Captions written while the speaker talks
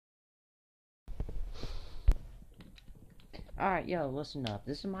Alright, yo, listen up.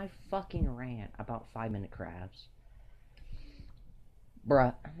 This is my fucking rant about 5-minute crabs.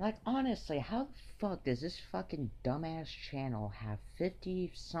 Bruh, like, honestly, how the fuck does this fucking dumbass channel have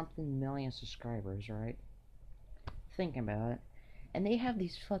 50-something million subscribers, right? Thinking about it. And they have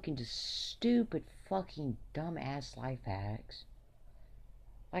these fucking just stupid fucking dumbass life hacks.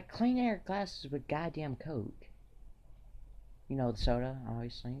 Like cleaning their glasses with goddamn Coke. You know, the soda,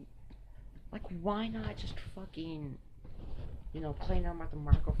 obviously. Like, why not just fucking, clean them with a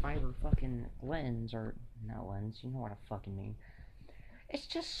microfiber fucking lens, or not lens, you know what I fucking mean. It's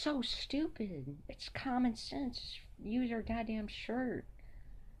just so stupid. It's common sense. Use your goddamn shirt.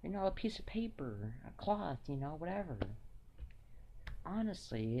 A piece of paper, a cloth, whatever.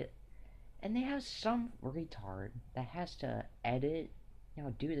 Honestly, and they have some retard that has to edit,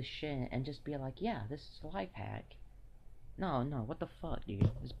 do the shit and just be like, yeah, this is a life hack. No, what the fuck, dude?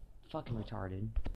 It's fucking retarded.